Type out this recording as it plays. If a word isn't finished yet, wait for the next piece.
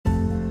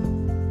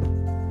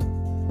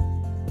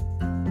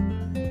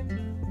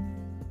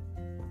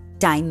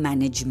Time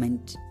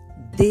management.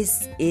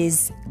 This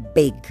is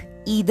big.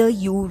 Either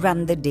you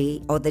run the day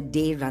or the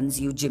day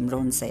runs you, Jim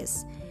Rohn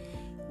says.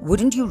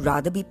 Wouldn't you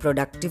rather be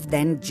productive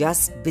than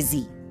just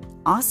busy?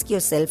 Ask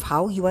yourself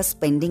how you are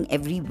spending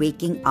every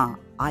waking hour.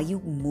 Are you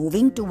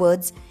moving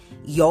towards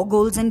your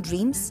goals and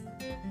dreams?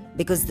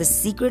 Because the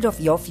secret of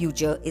your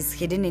future is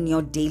hidden in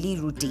your daily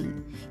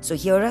routine. So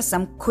here are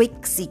some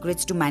quick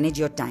secrets to manage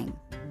your time.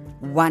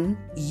 1.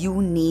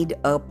 You need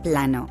a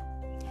planner.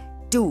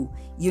 2.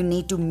 You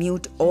need to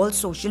mute all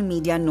social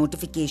media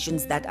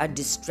notifications that are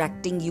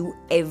distracting you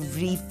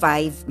every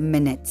 5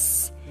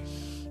 minutes.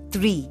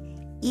 3.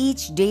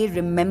 Each day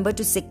remember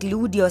to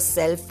seclude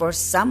yourself for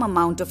some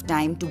amount of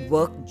time to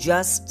work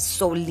just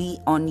solely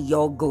on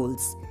your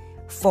goals.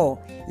 4.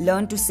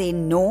 Learn to say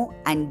no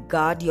and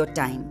guard your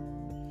time.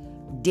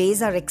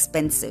 Days are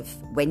expensive.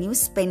 When you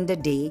spend a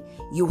day,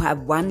 you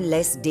have one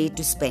less day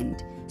to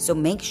spend. So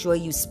make sure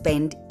you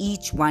spend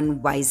each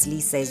one wisely,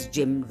 says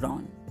Jim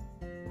Rohn.